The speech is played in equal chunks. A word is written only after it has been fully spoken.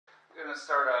going to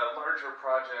start a larger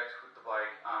project with the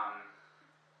bike.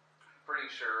 Pretty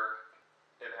sure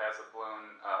it has a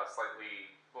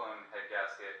slightly blown head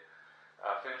gasket.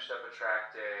 Finished up a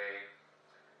track day,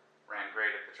 ran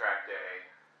great at the track day.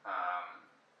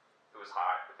 It was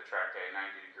hot at the track day,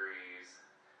 90 degrees.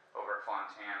 Over at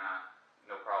Fontana,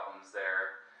 no problems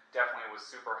there. Definitely was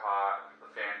super hot. The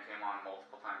fan came on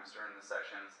multiple times during the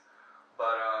sessions.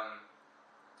 But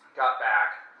got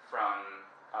back from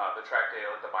the track day,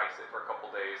 let the bike sit for a couple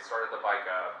days, started the bike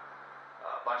up,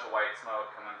 a bunch of white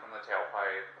smoke coming from the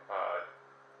tailpipe,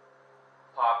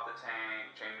 popped the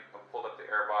tank, pulled up the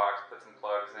air box, put some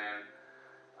plugs in,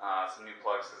 some new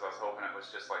plugs because I was hoping it was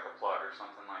just like a plug or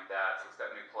something like that. So it's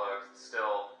got new plugs. It's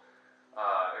still,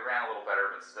 it ran a little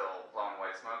better, but still blowing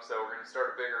white smoke. So we're going to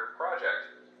start a bigger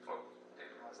project. Oh,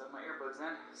 didn't realize I have my earbuds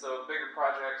in. So the bigger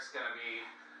project's going to be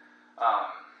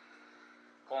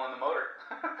pulling the motor,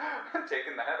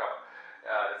 taking the head off,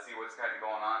 to see what's kind of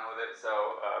going on with it. So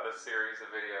this series of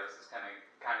videos is kind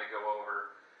of go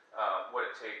over what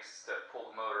it takes to pull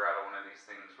the motor out of one of these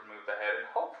things, remove the head, and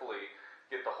hopefully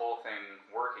get the whole thing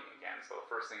working again. So the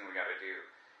first thing we got to do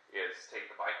is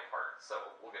take the bike apart. So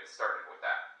we'll get started with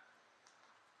that.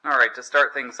 Alright, to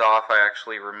start things off, I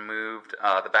actually removed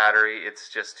the battery. It's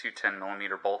just two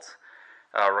 10mm bolts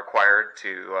required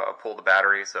to pull the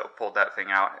battery, so pulled that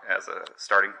thing out as a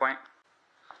starting point.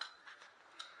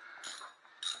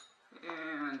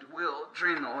 And we'll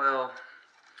drain the oil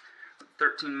with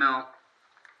 13 mil.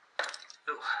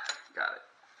 Oh, got it.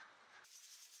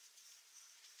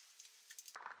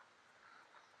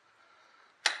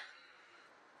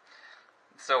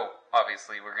 So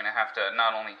obviously we're going to have to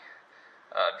not only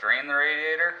drain the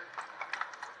radiator,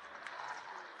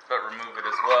 but remove it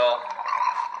as well.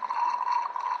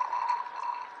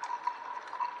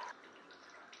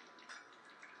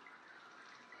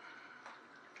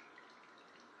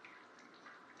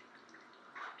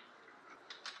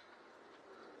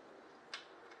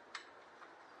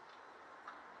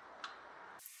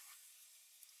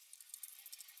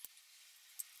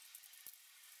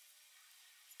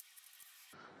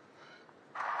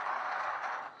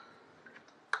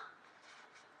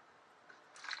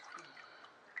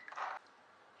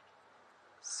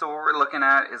 So what we're looking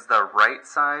at is the right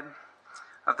side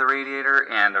of the radiator,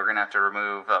 and we're going to have to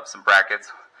remove some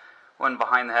brackets. One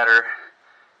behind the header,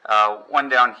 one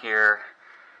down here,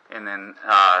 and then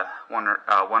one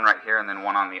right here, and then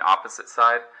one on the opposite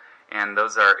side. And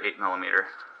those are 8mm.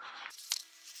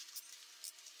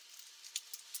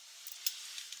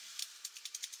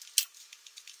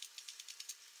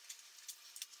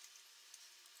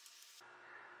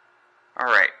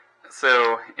 Alright,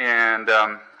 so, and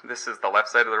this is the left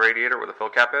side of the radiator where the fill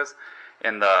cap is,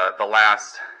 and the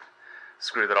last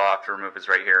screw that I'll have to remove is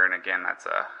right here, and again, that's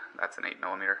an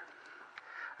 8mm.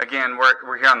 Again,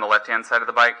 we're here on the left-hand side of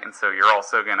the bike, and so you're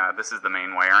also gonna, this is the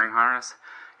main wiring harness.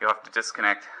 You'll have to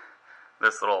disconnect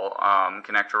this little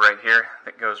connector right here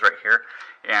that goes right here,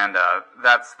 and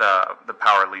that's the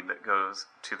power lead that goes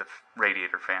to the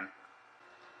radiator fan.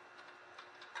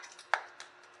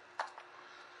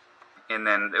 And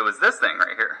then it was this thing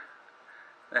right here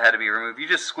that had to be removed. You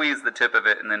just squeeze the tip of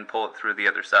it and then pull it through the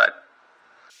other side.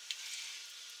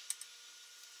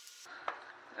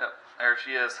 Yep, there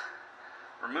she is.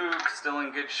 Removed, still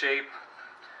in good shape.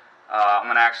 I'm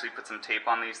going to actually put some tape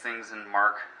on these things and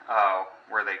mark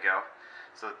where they go,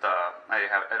 so that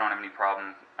I don't have any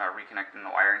problem reconnecting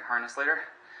the wiring harness later.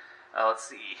 Let's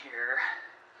see here.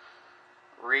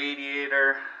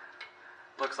 Radiator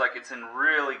looks like it's in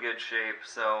really good shape,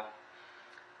 so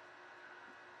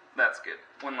that's good.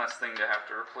 One less thing to have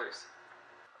to replace.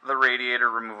 The radiator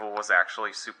removal was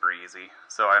actually super easy,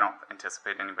 so I don't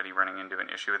anticipate anybody running into an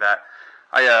issue with that.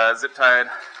 I zip tied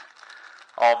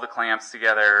all of the clamps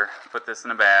together, put this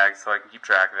in a bag so I can keep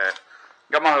track of it.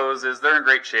 Got my hoses, they're in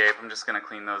great shape. I'm just going to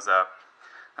clean those up.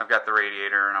 I've got the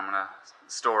radiator and I'm going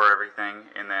to store everything,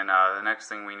 and then the next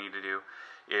thing we need to do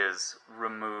is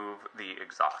remove the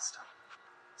exhaust.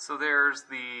 So there's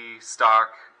the stock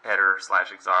header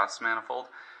 / exhaust manifold.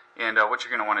 And what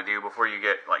you're going to want to do before you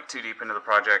get like too deep into the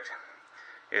project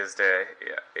is to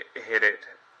hit it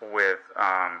with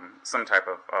some type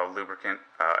of lubricant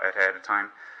ahead of time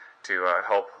to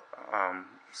help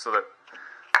so that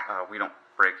we don't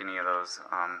break any of those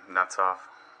nuts off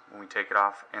when we take it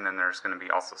off. And then there's going to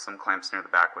be also some clamps near the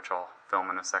back, which I'll film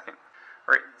in a second.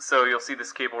 Alright, so you'll see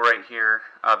this cable right here.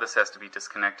 This has to be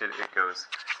disconnected. It goes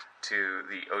to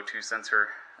the O2 sensor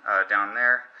down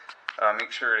there.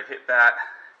 Make sure to hit that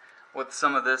with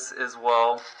some of this as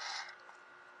well.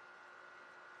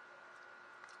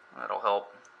 That'll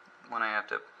help when I have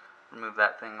to remove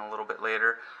that thing a little bit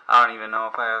later. I don't even know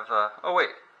if I have, oh wait.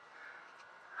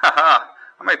 Haha,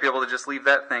 I might be able to just leave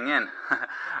that thing in.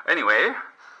 Anyway,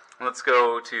 let's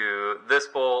go to this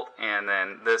bolt and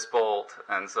then this bolt,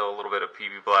 and so a little bit of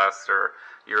PB Blast or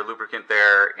your lubricant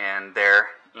there, and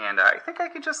I think I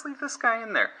could just leave this guy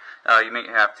in there. You may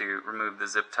have to remove the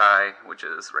zip tie, which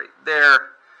is right there,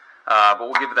 but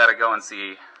we'll give that a go and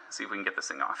see if we can get this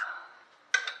thing off.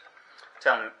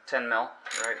 10 mil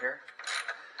right here.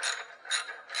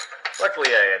 Luckily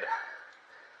I had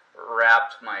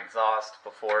wrapped my exhaust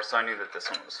before, so I knew that this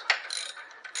one was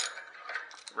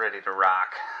ready to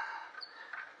rock.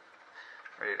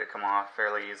 Ready to come off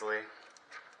fairly easily.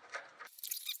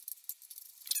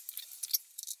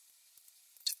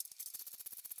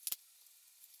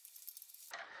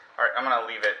 Alright, I'm going to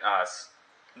leave it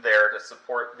there to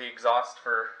support the exhaust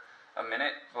for a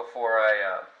minute before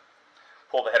I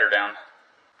pull the header down.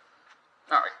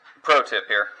 Alright, pro tip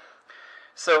here.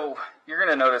 So you're going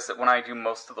to notice that when I do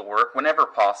most of the work, whenever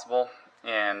possible,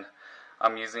 and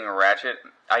I'm using a ratchet,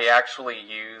 I actually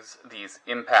use these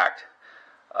impact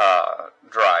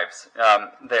drives.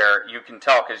 You can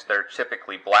tell because they're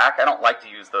typically black. I don't like to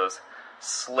use those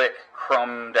slick,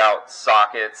 chromed out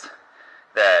sockets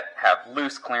that have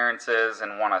loose clearances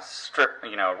and want to strip,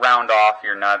 round off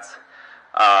your nuts.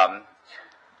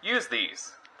 Use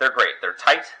these. They're great. They're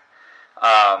tight.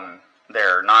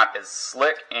 They're not as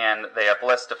slick, and they have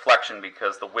less deflection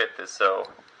because the width is so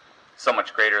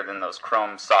much greater than those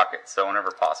chrome sockets. So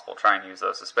whenever possible, try and use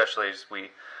those, especially as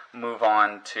we move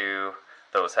on to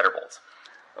those header bolts.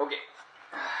 Okay,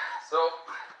 so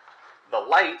the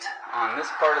light on this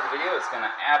part of the video is going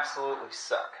to absolutely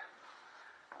suck.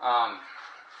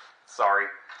 Sorry,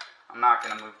 I'm not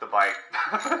going to move the bike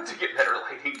to get better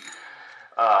lighting.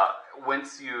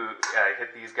 Once you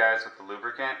hit these guys with the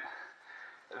lubricant,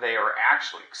 they are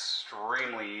actually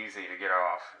extremely easy to get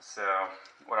off. So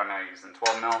what am I using?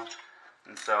 12 mil.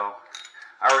 And so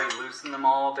I already loosened them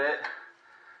all a bit,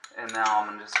 and now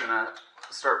I'm just gonna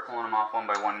start pulling them off one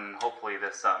by one, and hopefully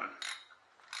this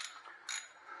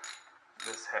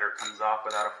this header comes off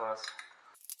without a fuss.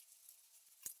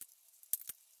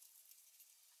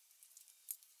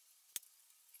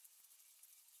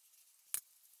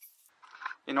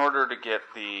 In order to get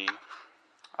the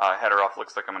header off,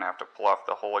 looks like I'm going to have to pull off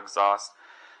the whole exhaust.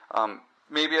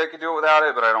 Maybe I could do it without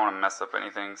it, but I don't want to mess up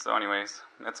anything. So anyways,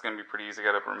 that's going to be pretty easy. I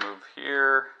got to remove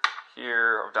here,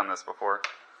 here, I've done this before,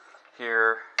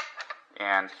 here,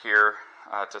 and here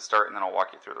to start, and then I'll walk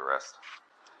you through the rest.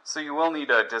 So you will need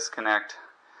to disconnect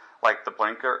like the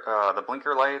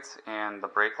blinker lights and the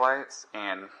brake lights,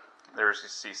 and there's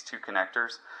just these two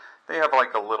connectors. They have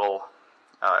like a little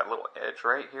edge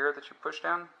right here that you push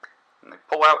down, and they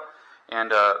pull out.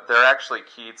 And they're actually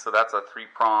keyed, so that's a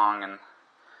 3-prong and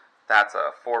that's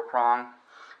a 4-prong.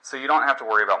 So you don't have to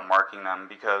worry about marking them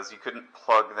because you couldn't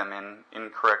plug them in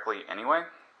incorrectly anyway.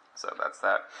 So that's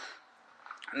that.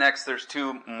 Next, there's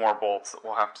 2 more bolts that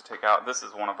we'll have to take out. This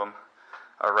is one of them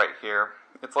right here.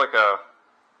 It's like a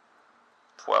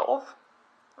 12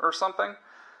 or something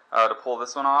to pull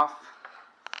this one off.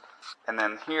 And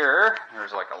then here's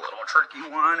like a little tricky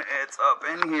one. It's up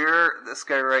in here, this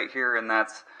guy right here, and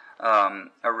that's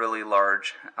a really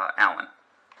large Allen.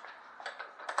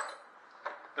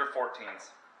 They're 14s.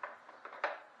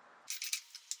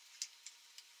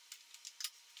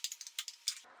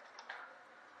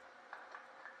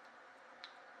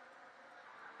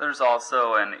 There's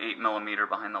also an 8mm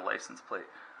behind the license plate.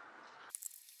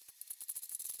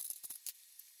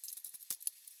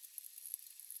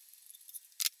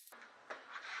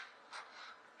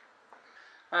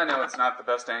 I know it's not the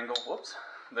best angle. Whoops.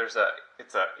 It's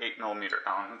a 8mm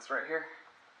Allen that's right here.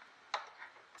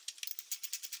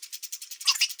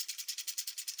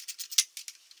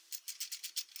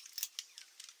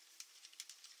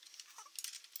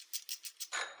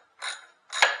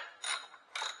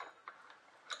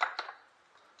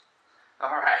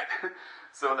 Alright,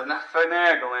 so with enough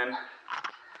finagling,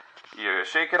 you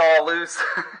shake it all loose,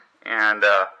 and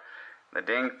the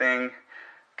dang thing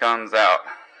comes out.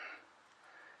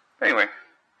 Anyway,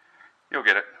 you'll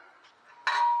get it.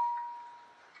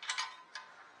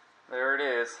 There it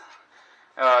is.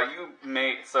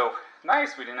 So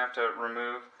nice, we didn't have to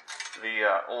remove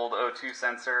the old O2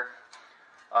 sensor.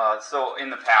 So in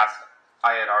the past,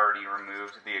 I had already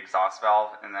removed the exhaust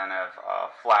valve and then have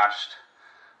flashed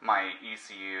my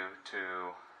ECU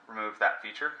to remove that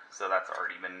feature. So that's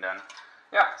already been done.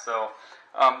 Yeah, so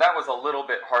that was a little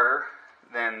bit harder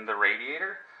than the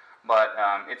radiator. But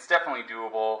it's definitely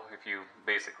doable if you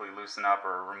basically loosen up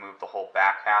or remove the whole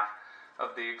back half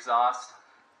of the exhaust.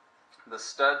 The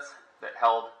studs that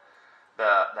held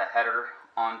The header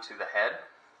onto the head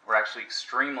were actually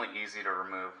extremely easy to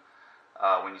remove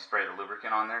when you spray the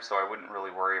lubricant on there, so I wouldn't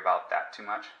really worry about that too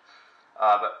much.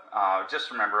 But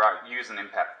just remember, use an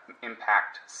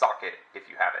impact socket if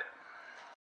you have it.